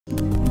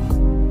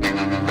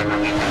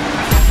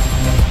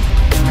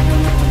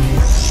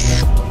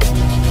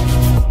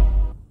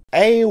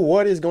Hey,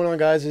 what is going on,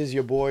 guys? This is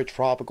your boy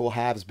Tropical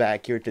Habs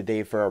back here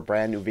today for a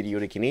brand new video.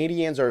 The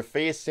Canadiens are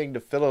facing the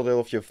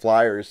Philadelphia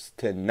Flyers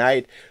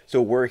tonight,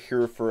 so we're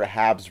here for a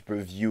Habs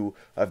review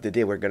of the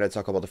day. We're going to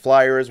talk about the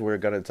Flyers, we're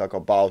going to talk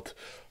about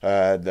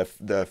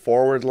the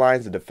forward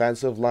lines, the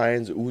defensive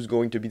lines, who's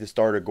going to be the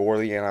starter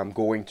goalie, and I'm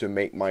going to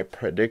make my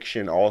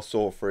prediction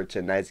also for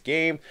tonight's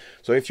game.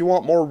 So if you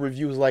want more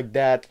reviews like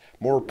that,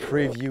 more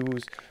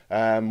previews,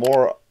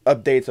 more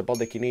updates about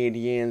the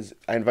Canadiens,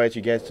 I invite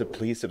you guys to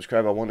please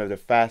subscribe. I'm one of the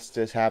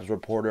fastest Habs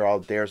reporter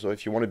out there, so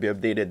if you want to be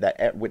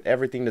updated with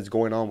everything that's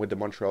going on with the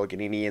Montreal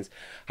Canadiens,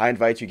 I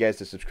invite you guys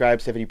to subscribe.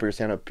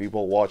 70% of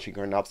people watching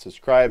are not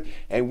subscribed,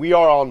 and we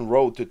are on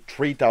road to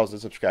 3,000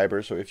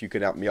 subscribers, so if you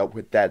could help me out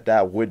with that,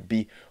 that would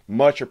be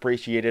much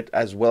appreciated,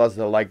 as well as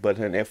the like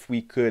button. If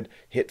we could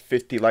hit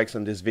 50 likes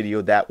on this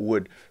video, that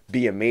would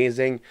be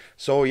amazing.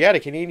 So yeah, the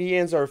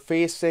Canadiens are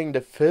facing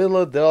the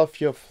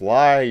Philadelphia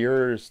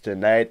Flyers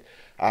tonight.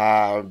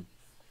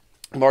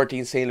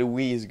 Martin St.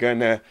 Louis is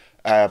gonna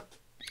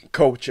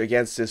coach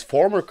against his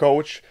former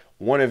coach,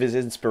 one of his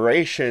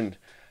inspiration,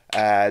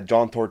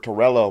 John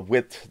Tortorella,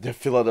 with the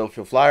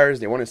Philadelphia Flyers.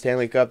 They won a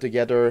Stanley Cup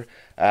together.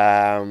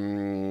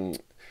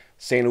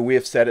 St. Louis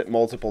have said it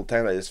multiple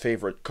times that his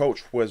favorite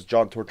coach was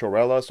John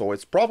Tortorella, so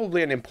it's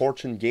probably an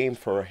important game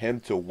for him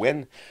to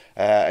win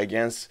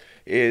against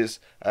his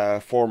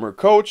former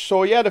coach.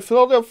 So yeah, the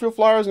Philadelphia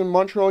Flyers and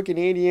Montreal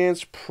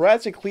Canadiens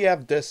practically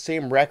have the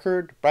same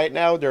record right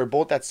now. They're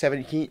both at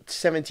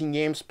 17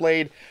 games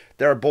played.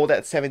 They're both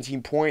at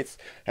 17 points.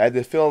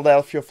 The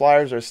Philadelphia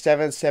Flyers are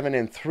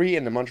 7-7-3,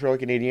 and the Montreal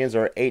Canadiens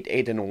are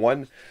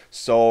 8-8-1.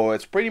 So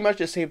it's pretty much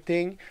the same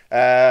thing.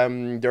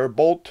 They're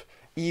both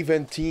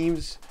even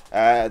teams.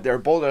 They're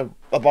both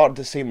about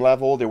the same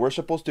level. They were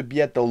supposed to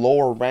be at the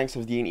lower ranks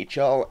of the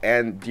NHL,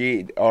 and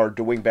they are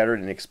doing better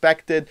than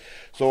expected.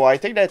 So I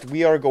think that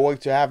we are going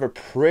to have a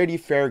pretty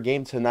fair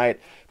game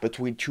tonight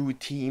between two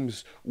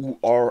teams who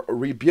are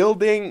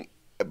rebuilding,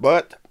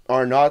 but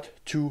are not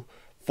too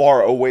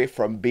far away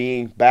from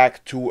being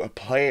back to a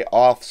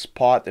playoff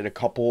spot in a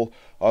couple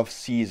of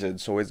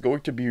seasons. So it's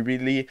going to be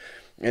really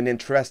an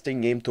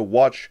interesting game to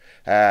watch.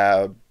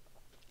 The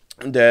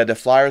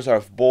Flyers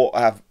have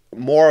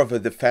more of a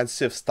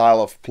defensive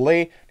style of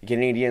play. The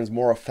Canadiens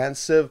more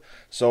offensive.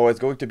 So it's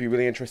going to be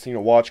really interesting to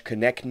watch.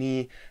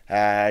 Konechny,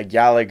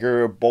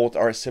 Gallagher, both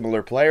are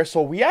similar players.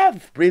 So we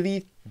have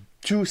really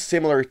two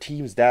similar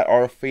teams that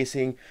are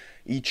facing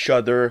each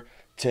other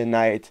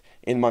tonight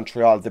in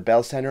Montreal at the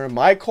Bell Center.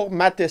 Michael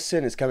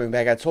Matheson is coming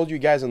back. I told you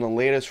guys in the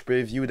latest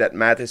review that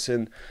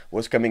Matheson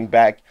was coming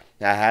back.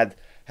 I had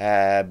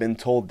been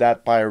told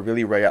that by a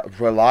really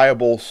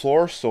reliable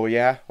source. So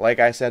yeah, like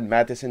I said,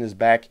 Matheson is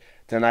back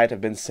tonight.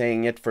 I've been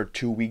saying it for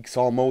 2 weeks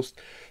almost.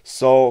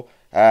 So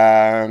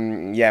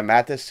yeah,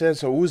 Matheson.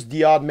 So who's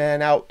the odd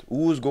man out?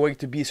 Who's going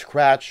to be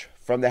scratched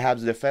from the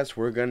Habs defense?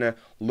 We're gonna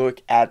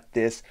look at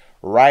this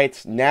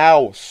right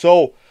now.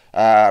 So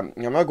I'm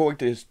not going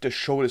to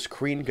show the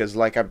screen because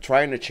like I'm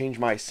trying to change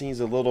my scenes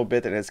a little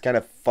bit and it's kind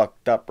of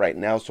fucked up right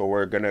now. So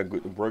we're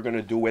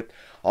gonna do it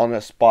on a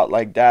spot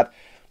like that.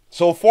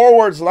 So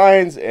forwards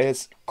lines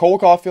is Cole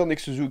Caulfield, Nick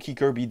Suzuki,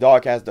 Kirby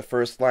Dach as the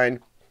first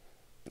line.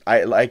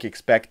 Like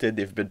expected,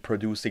 they've been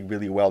producing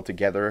really well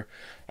together.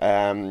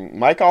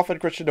 Mike Hoffman,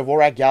 Christian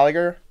Dvorak,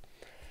 Gallagher,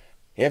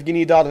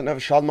 Evgeny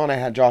Dadonov, Sean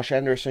Monahan, Josh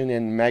Anderson,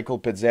 and Michael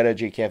Pizzetta,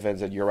 Jake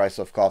Evans, and Uri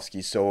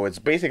Slafkovsky. So it's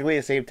basically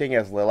the same thing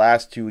as the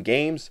last two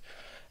games.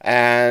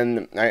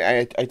 And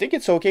I think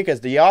it's okay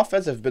because the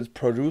offense have been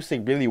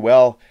producing really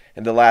well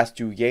in the last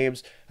two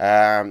games.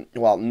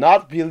 Well,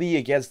 not really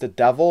against the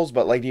Devils,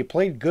 but like they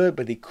played good,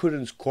 but they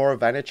couldn't score.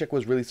 Vanecek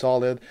was really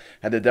solid,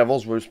 and the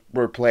Devils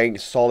were playing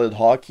solid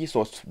hockey,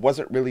 so it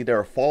wasn't really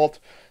their fault.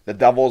 The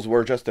Devils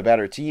were just a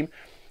better team.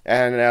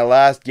 And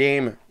last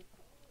game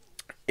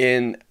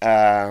in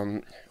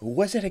who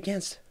was it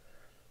against?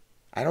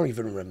 I don't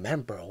even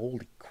remember.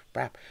 Holy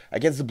crap.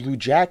 Against the Blue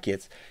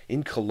Jackets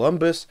in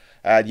Columbus.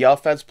 The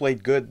offense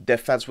played good.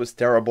 Defense was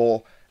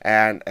terrible.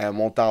 And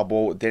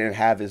Montalvo didn't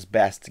have his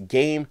best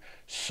game.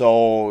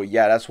 So,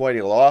 yeah, that's why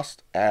they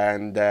lost.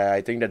 And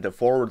I think that the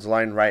forwards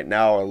line right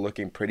now are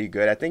looking pretty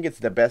good. I think it's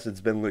the best it's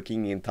been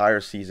looking the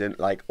entire season,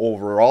 like,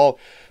 overall.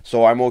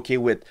 So, I'm okay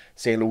with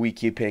St. Louis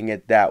keeping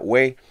it that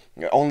way.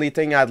 The only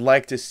thing I'd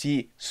like to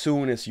see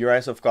soon is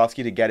Uri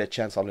Slafkovsky to get a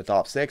chance on the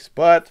top six.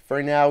 But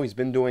for now, he's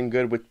been doing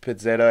good with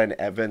Pizzetta and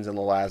Evans in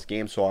the last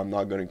game. So, I'm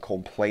not going to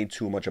complain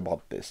too much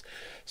about this.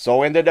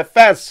 So, in the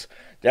defense,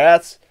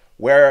 that's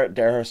where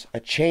there's a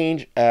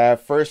change.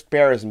 First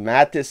pair is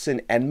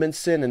Matheson,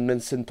 Edmondson.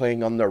 Edmondson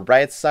playing on the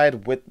right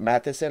side with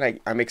Matheson.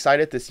 I'm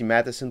excited to see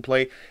Matheson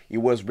play. He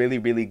was really,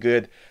 really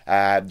good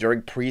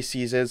during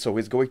preseason. So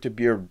he's going to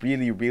be a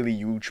really, really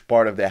huge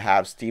part of the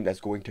Habs team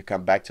that's going to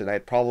come back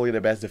tonight. Probably the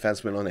best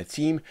defenseman on the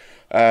team.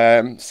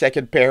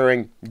 Second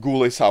pairing,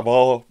 Goulet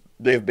Savard.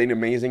 They've been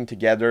amazing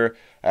together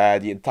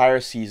the entire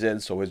season,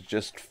 so it's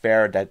just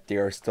fair that they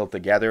are still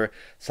together.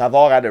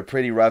 Savard had a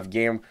pretty rough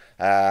game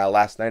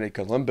last night at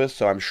Columbus,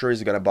 so I'm sure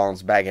he's going to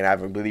bounce back and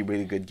have a really,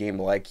 really good game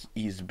like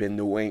he's been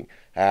doing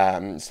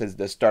since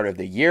the start of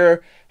the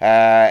year.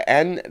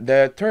 And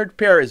the third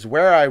pair is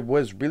where I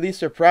was really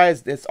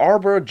surprised. It's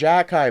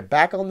Xhekaj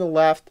back on the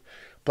left,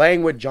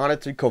 playing with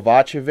Jonathan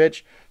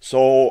Kovacevic.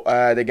 So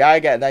the guy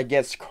that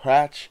gets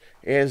scratched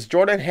is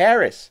Jordan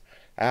Harris.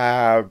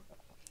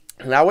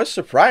 And I was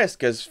surprised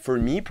because for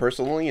me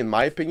personally, in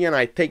my opinion,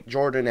 I take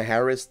Jordan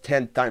Harris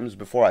 10 times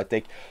before I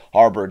take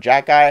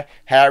Xhekaj.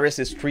 Harris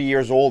is 3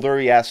 years older.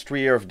 He has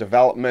 3 years of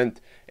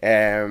development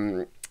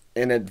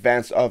in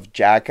advance of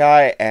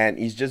Xhekaj, and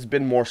he's just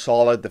been more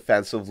solid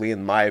defensively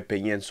in my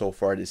opinion so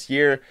far this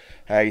year.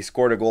 He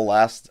scored a goal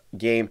last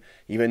game,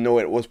 even though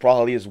it was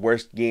probably his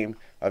worst game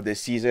of the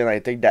season. I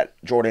think that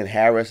Jordan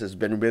Harris has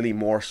been really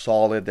more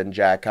solid than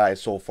Xhekaj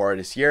so far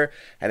this year,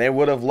 and I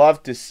would have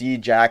loved to see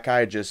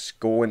Xhekaj just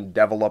go and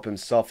develop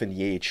himself in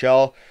the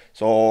AHL.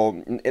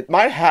 So it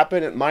might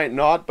happen, it might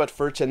not, but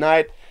for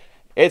tonight,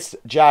 it's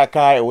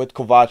Xhekaj with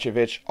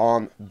Kovacevic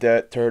on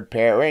the third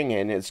pairing,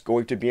 and it's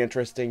going to be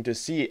interesting to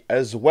see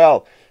as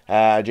well.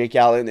 Jake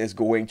Allen is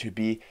going to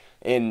be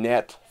in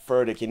net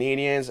for the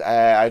Canadiens.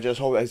 I just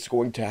hope it's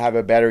going to have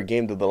a better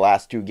game than the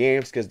last 2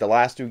 games, because the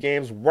last 2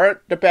 games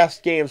weren't the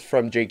best games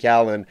from Jake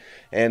Allen,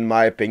 in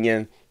my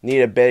opinion.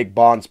 Need a big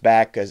bounce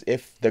back, because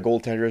if the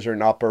goaltenders are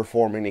not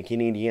performing, the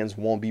Canadiens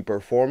won't be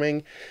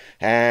performing.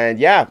 And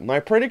yeah, my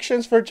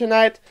predictions for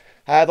tonight.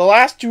 The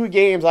last 2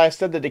 games, I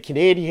said that the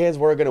Canadiens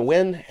were going to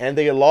win, and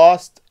they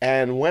lost.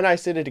 And when I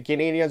said that the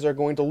Canadiens are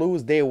going to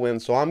lose, they win.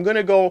 So I'm going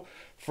to go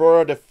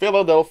for the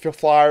Philadelphia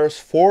Flyers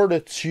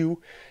 4-2.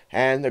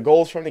 And the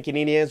goals from the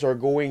Canadiens are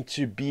going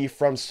to be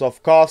from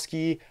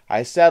Slafkovsky.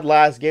 I said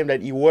last game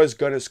that he was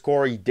going to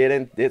score. He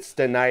didn't. It's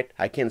tonight.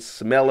 I can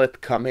smell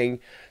it coming.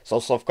 So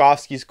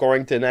Slafkovsky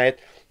scoring tonight.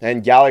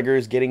 And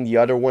Gallagher's getting the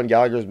other one.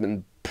 Gallagher's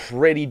been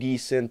pretty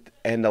decent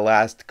in the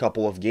last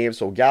couple of games.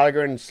 So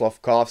Gallagher and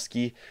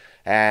Slafkovsky.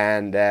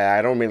 And I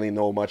don't really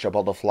know much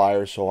about the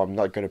Flyers, so I'm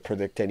not going to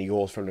predict any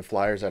goals from the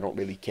Flyers. I don't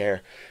really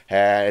care.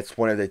 It's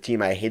one of the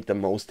teams I hate the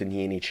most in the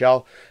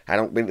NHL. I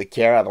don't really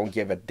care. I don't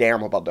give a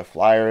damn about the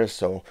Flyers,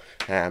 so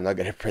I'm not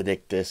going to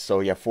predict this.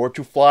 So yeah,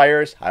 4-2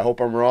 Flyers. I hope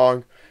I'm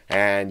wrong.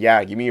 And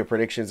yeah, give me your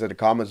predictions in the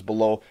comments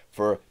below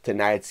for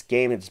tonight's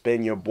game. It's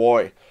been your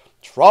boy,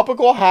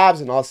 Tropical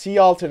Habs, and I'll see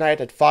y'all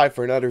tonight at 5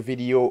 for another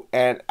video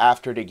and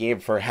after the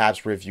game for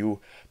Habs review.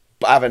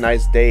 Have a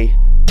nice day.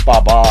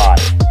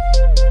 Bye-bye.